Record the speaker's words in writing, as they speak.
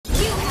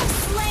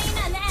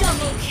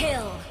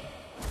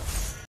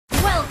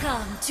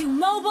to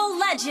Mobile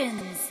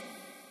Legends!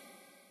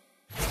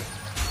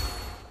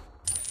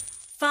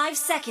 5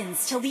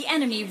 seconds till the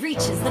enemy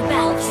reaches the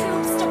battle.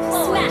 Troops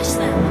deployed! Smash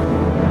them!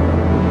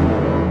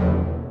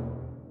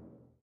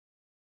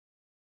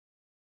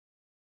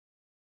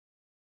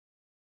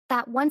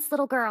 That once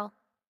little girl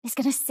is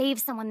gonna save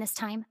someone this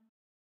time.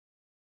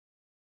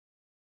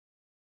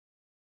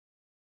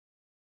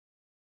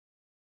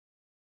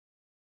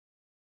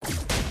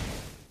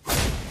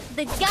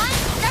 The gun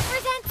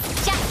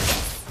represents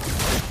justice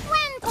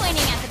when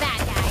pointing at the bad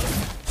guys.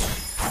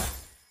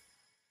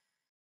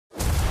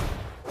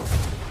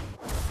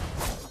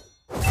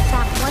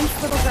 That once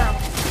little girl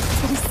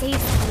is gonna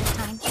save someone this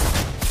time.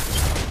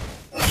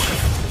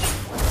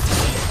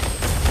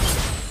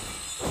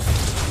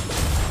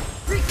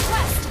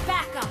 Request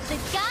backup! The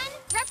gun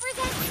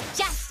represents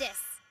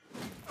justice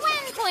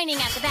when pointing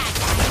at the bad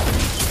guys.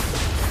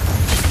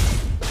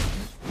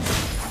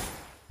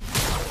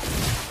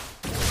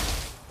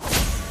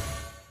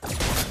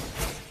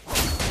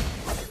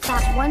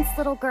 That once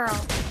little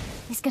girl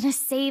is gonna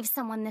save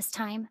someone this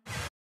time.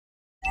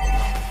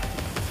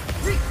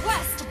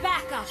 Request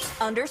backup!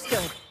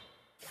 Understood.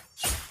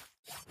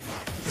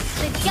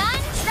 The gun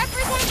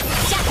represents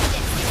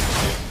justice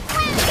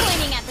when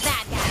pointing at the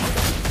bad guys.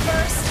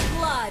 First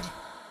blood!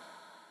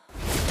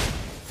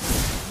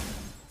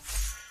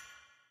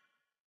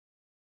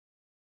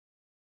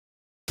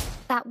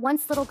 That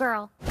once little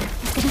girl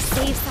is gonna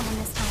save someone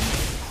this time.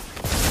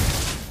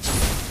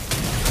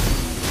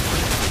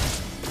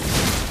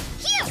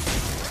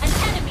 An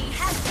enemy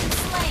has been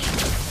slain!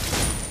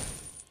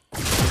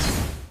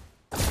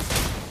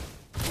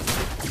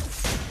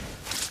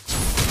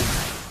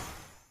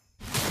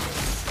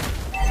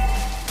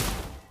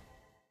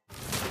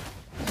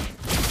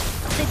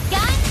 The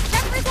gun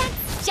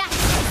represents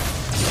justice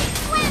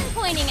when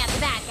pointing at the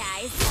bad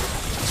guys.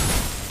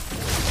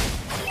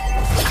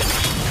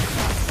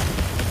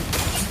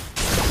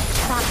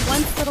 That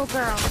once little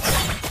girl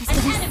is An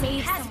gonna enemy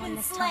save has someone been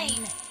this slain!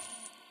 time.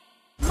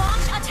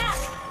 Launch attack!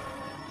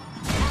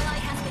 An ally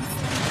has been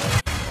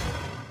slain.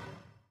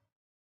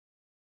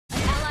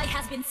 An ally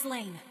has been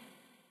slain.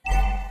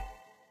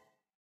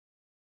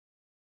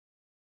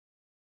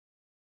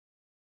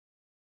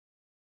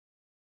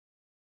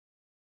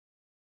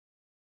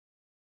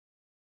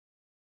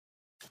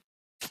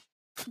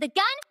 The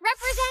gun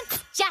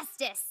represents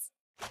justice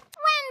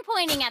when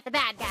pointing at the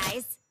bad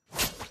guys.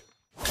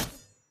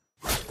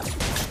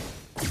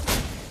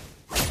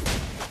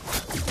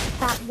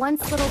 That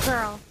once little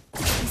girl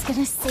is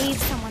gonna save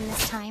someone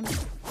this time.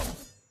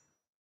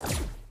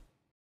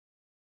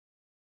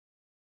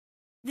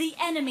 The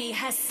enemy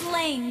has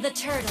slain the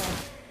turtle.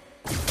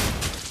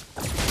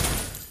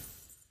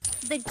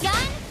 The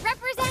gun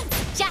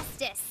represents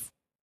justice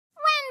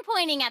when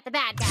pointing at the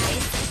bad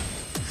guys.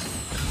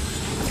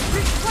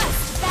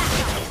 Request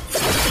backup!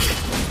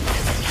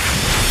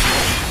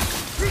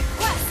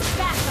 Request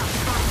backup!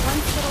 That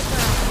once little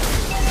girl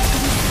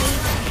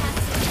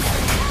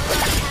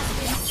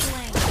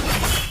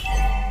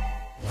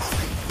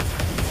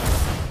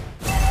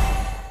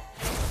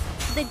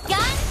The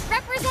gun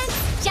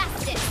represents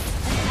justice.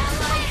 An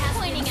ally has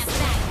Pointing been at the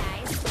bad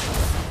guys.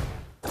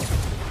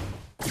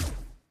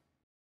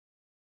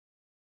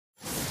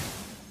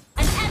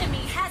 An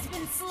enemy has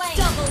been slain.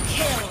 Double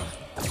kill.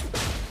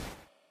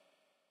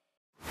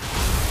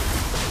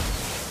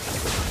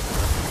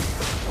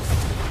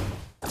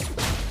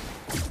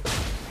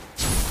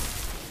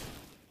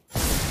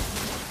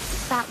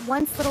 That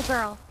once little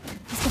girl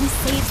is gonna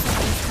save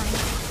someone this time.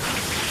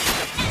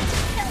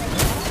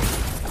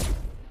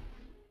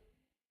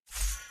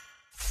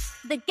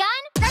 The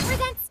gun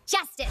represents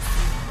justice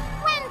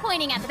when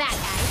pointing at the bad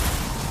guys.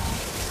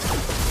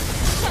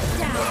 Shut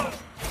down.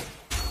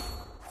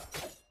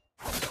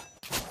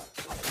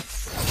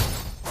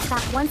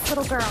 That once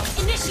little girl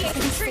Initiate is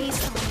gonna save retreat.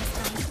 someone this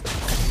time.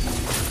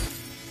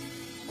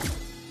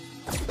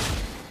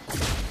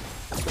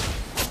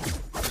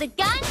 The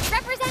gun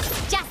represents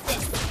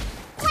justice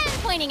when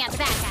pointing at the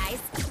bad guys.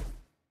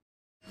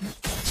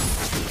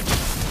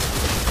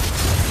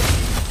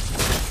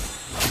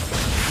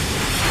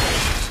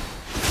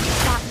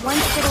 That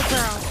once little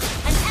girl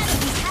An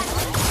enemy has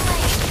been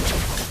slain.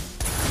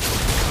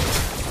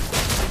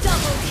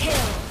 Double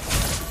kill.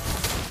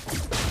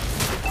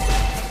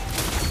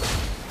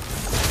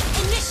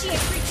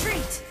 Initiate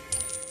retreat.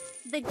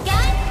 The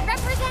gun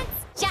represents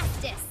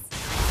justice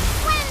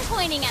when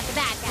pointing at the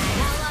bad guys.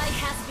 Ally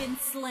has been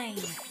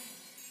slain.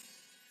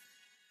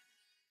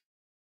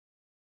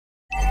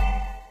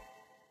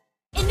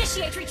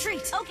 Initiate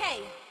retreat.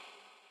 Okay.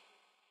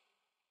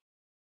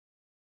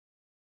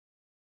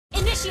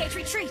 Initiate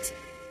retreat.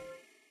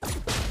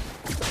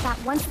 That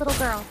once little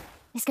girl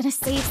is gonna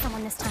save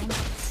someone this time.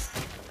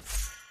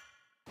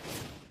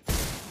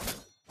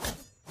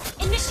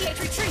 Initiate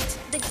retreat.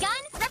 The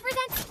gun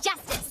represents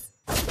justice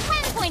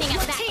when pointing at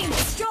Your the bad team guys.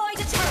 destroyed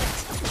a turret.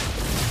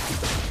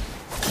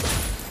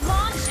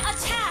 Launch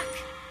attack.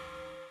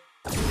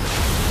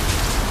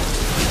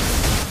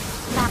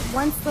 That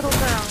once little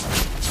girl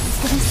is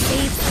gonna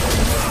save someone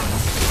this time.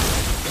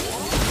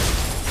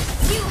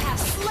 You have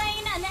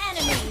slain an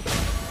enemy.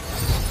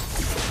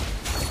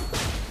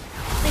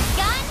 The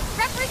gun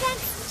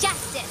represents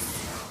justice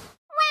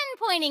when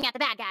pointing at the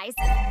bad guys.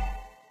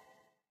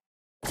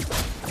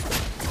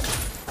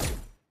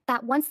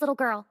 That once little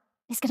girl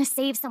is gonna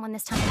save someone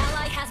this time.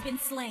 Ally has been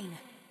slain.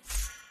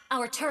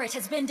 Our turret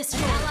has been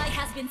destroyed. Ally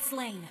has been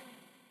slain.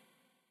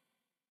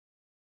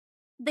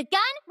 The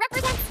gun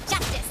represents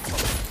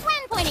justice when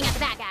pointing at the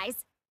bad guys.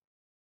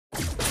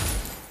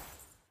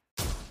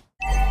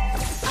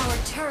 Our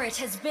turret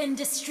has been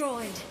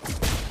destroyed.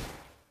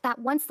 That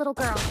once little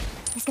girl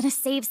is gonna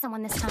save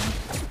someone this time.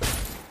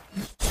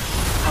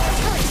 Our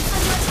turret is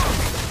under attack.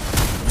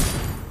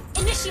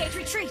 Initiate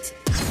retreat.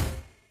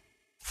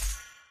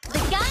 The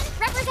gun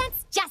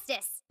represents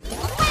justice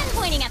when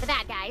pointing at the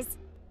bad guys.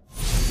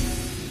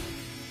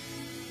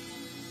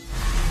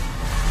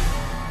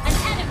 An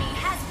enemy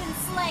has been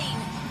slain.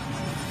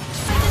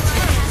 The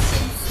turret has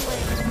been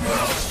slain.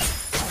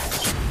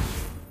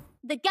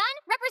 The gun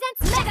represents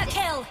Mega justice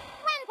kill.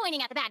 when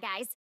pointing at the bad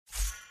guys.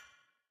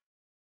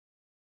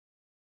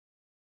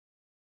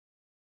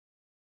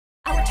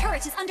 Our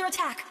turret is under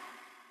attack.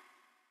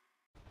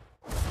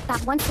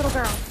 That once little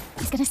girl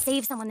is gonna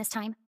save someone this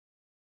time.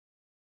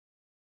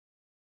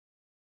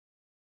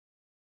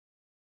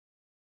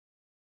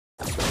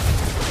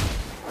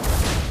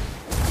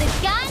 The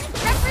gun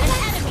represents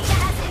An enemy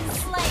has been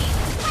slain.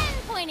 when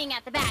pointing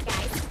at the bad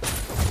guys.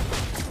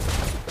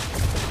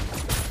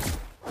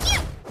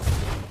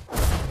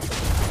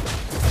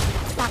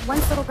 That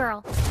once little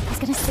girl is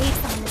gonna save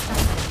someone this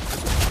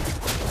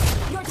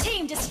time. Your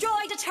team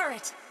destroyed a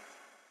turret.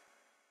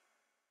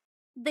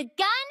 The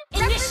gun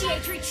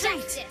Initiate represents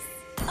retreat. justice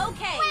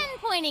Okay. when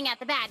pointing at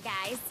the bad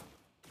guys.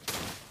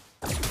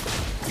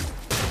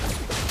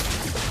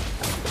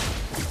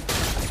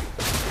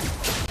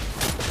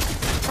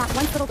 That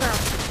once little girl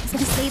is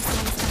gonna save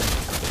someone this time.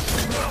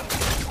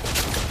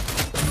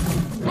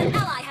 An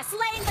ally has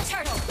slain the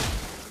turtle.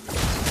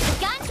 The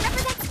gun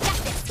represents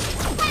justice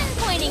when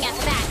pointing at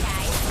the bad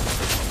guys.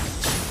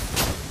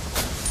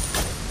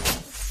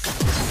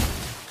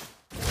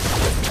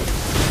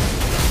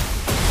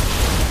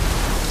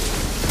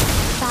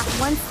 That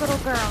once little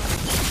girl.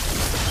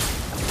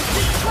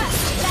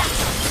 Request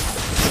backup.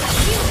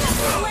 You have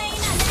slain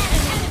an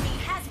enemy.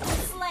 Has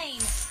been slain.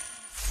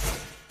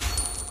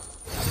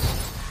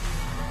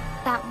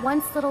 That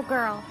once little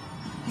girl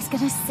is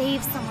gonna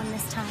save someone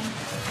this time.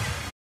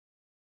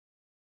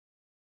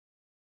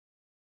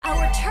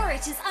 Our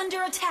turret is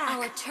under attack.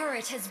 Our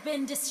turret has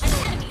been destroyed.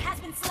 An enemy has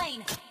been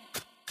slain.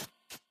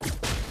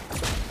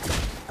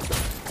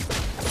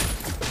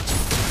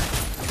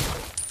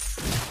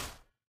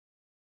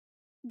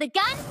 The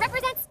gun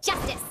represents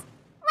justice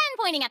when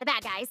pointing at the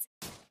bad guys.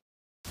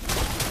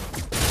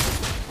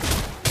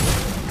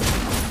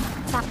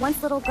 That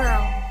once little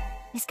girl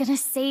is gonna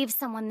save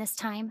someone this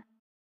time.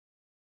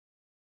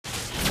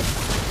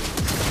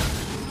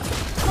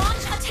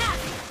 Launch attack.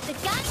 The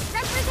gun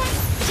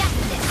represents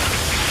justice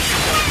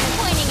when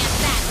pointing at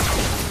the bad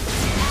guys.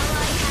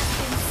 Ally has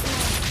been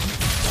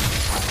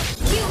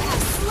slain. You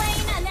have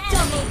slain an enemy.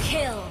 Double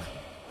kill.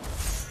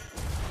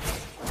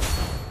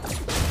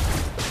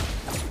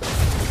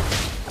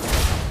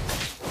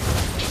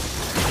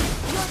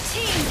 Your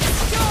team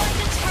destroyed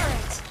a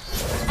turret.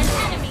 An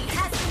enemy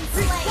has been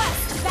slain.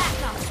 Request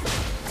backup.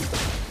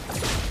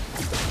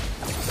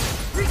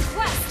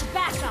 Request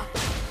backup.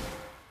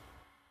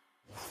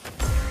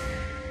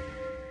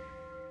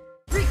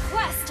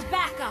 Request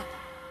backup.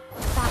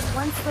 That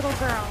once little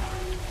girl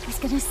is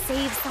gonna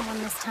save someone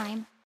this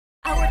time.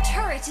 Our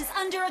turret is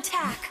under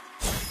attack.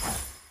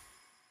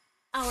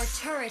 Our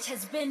turret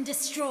has been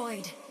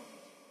destroyed.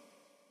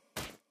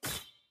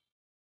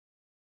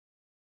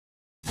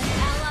 An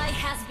ally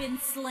has been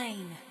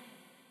slain.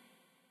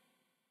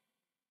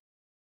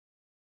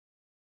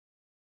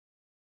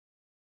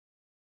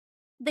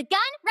 The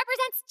gun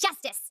represents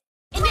justice.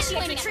 Initiate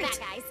Pointing at the retreat.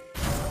 bad guys.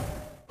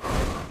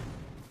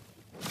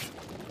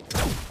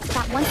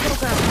 That once little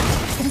girl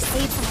is gonna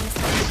save someone this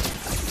time.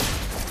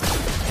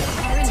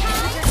 Our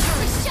entire Time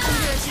turret is to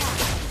under shine. attack.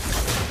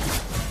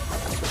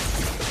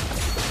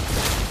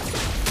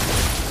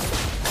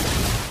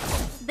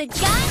 The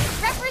gun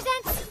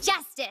represents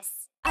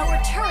justice.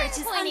 Our turret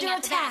is Pointing under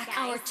at the bad attack.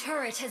 guys. Our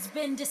turret has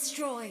been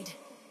destroyed.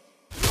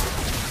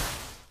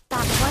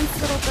 That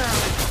once little girl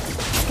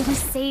is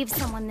gonna save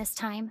someone this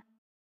time.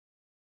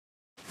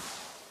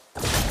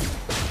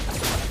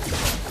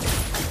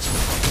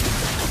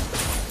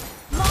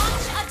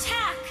 Launch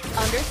attack.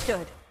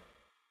 Understood.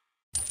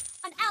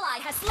 An ally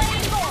has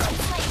slain more.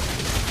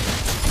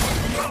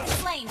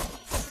 Slain.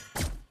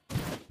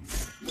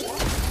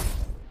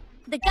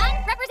 The gun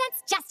represents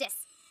justice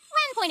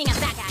when pointing at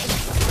the bad guys.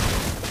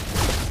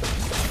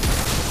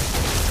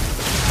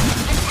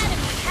 An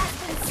enemy has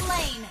been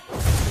slain.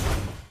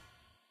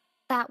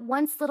 That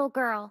once little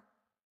girl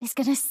is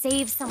gonna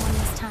save someone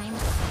this time.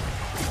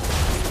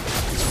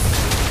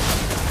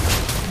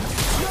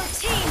 Your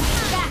team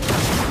is back.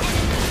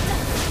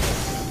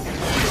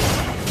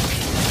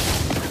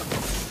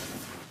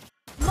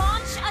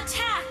 Launch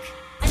attack.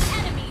 An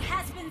enemy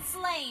has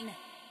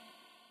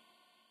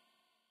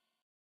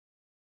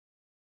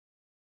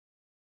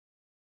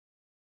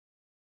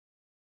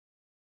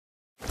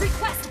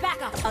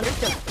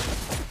Understood.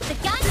 The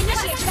gun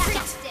represents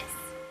justice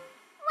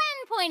when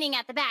pointing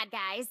at the bad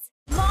guys.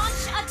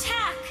 Launch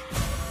attack!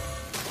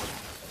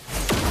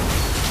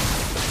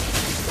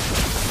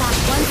 That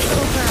one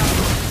little girl.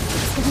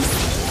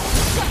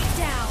 Shut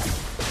down!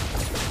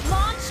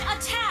 Launch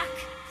attack!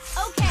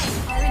 Okay,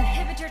 our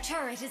inhibitor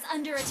turret is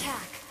under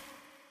attack.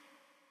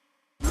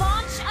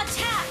 Launch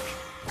attack!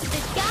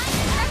 The gun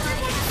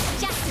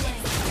represents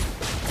justice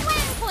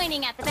when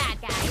pointing at the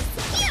bad guys.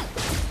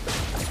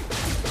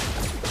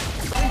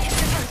 Our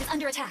inhibitor turret is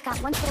under attack. Got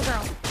one little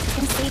girl. It's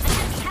gonna save An them.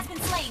 enemy has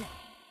been slain.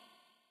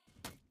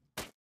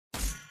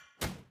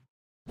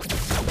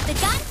 The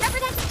gun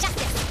represents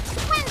justice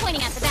when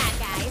pointing at the bad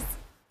guys.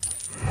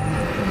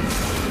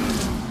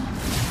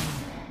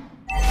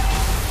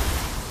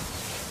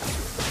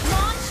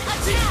 Launch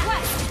attack!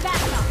 Request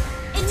backup!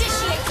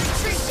 Initiate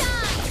retreat!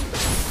 Shine!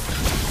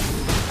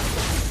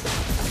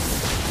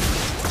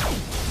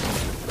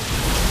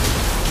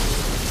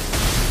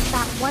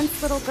 That one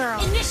little girl.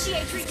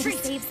 Initiate It's gonna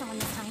retreat! save someone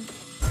this time.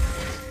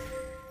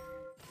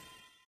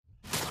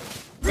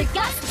 The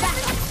gun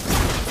backup!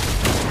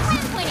 When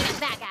pointing at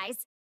the bad guys.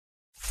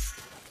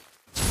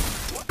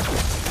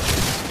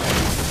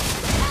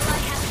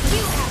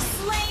 You have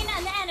slain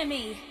an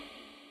enemy!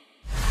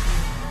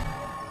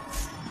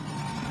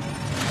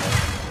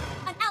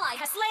 An ally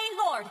has slain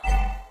Lord!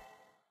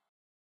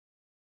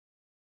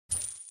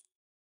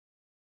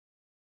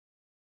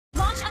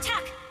 Launch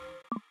attack!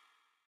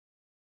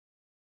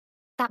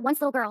 That one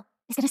little girl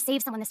is gonna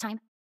save someone this time.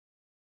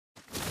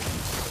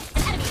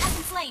 An enemy has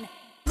been slain!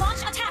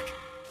 Launch attack!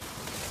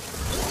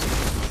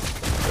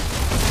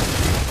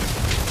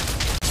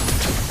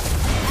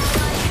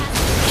 Ally has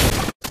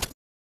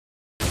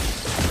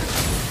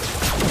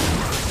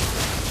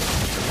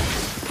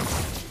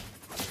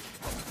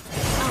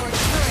Our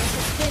turret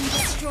has been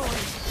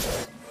destroyed.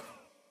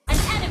 An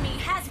enemy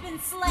has been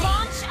slain.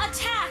 Launch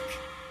attack!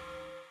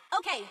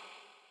 Okay.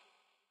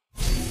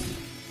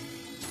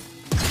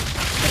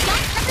 The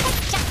gun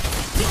represents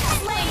justice. You have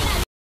slain.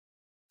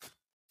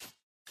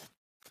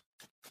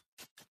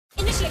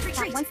 Initiate That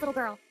retreat. one little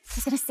girl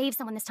is gonna save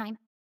someone this time.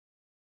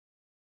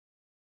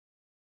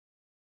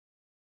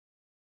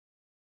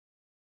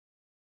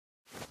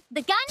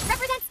 The gun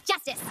represents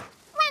justice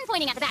when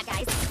pointing at the bad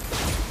guys.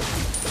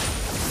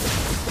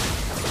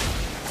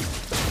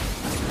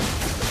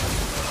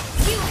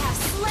 You have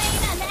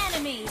slain an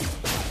enemy.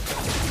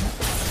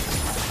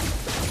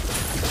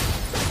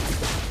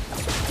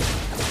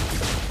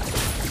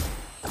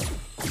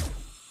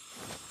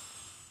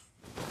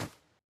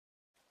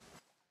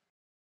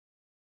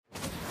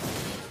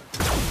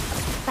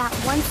 That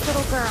one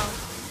little girl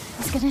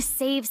is gonna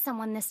save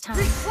someone this time.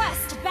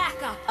 Request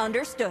backup.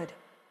 Understood.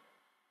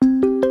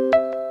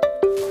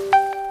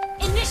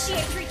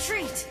 Initiate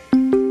retreat.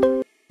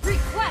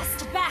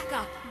 Request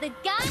backup. The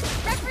gun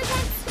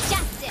represents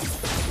justice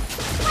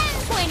when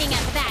pointing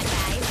at the bad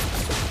guys.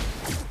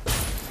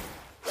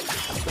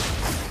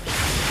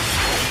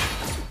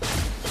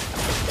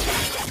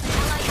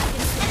 Ally has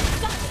been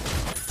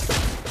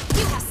slain.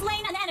 You have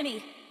slain an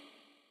enemy.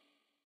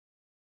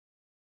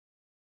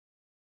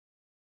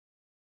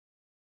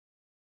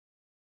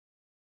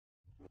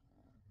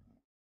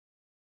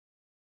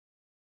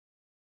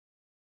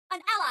 An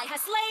ally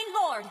has slain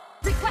Lord.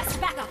 Request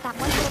backup. That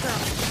one little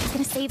girl is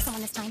gonna save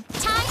someone this time.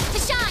 Time to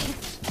shine!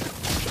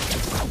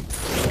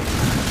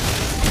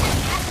 An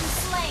enemy has been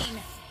slain.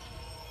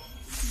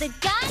 The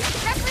gun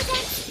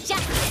represents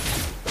justice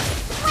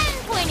when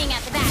pointing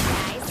at the bad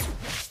guys.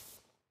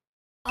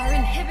 Our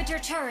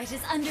inhibitor turret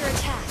is under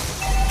attack.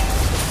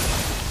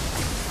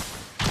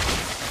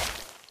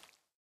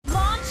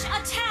 Launch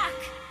attack.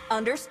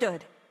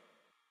 Understood.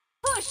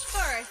 Push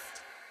first.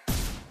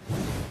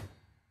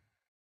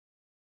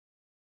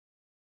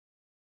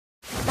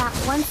 That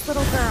one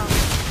little girl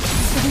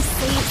is gonna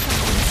save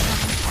someone this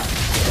time.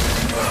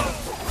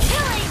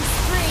 Killing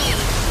spree.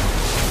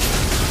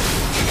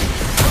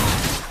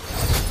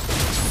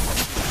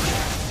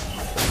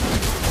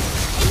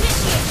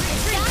 Initiate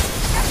retreat.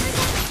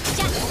 Represents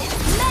justice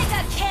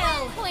Mega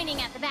kill. when pointing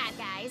at the bad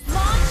guys.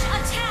 Launch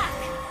attack.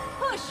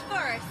 Push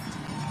first.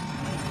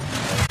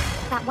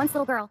 That one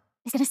little girl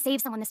is gonna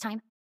save someone this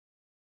time.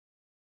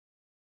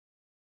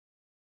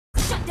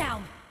 Shut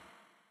down.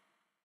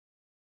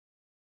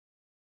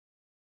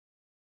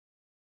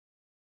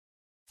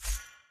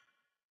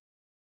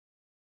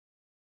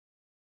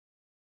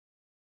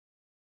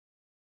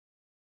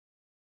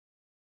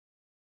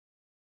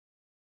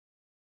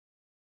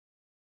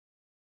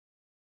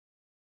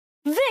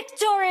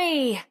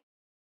 Victory!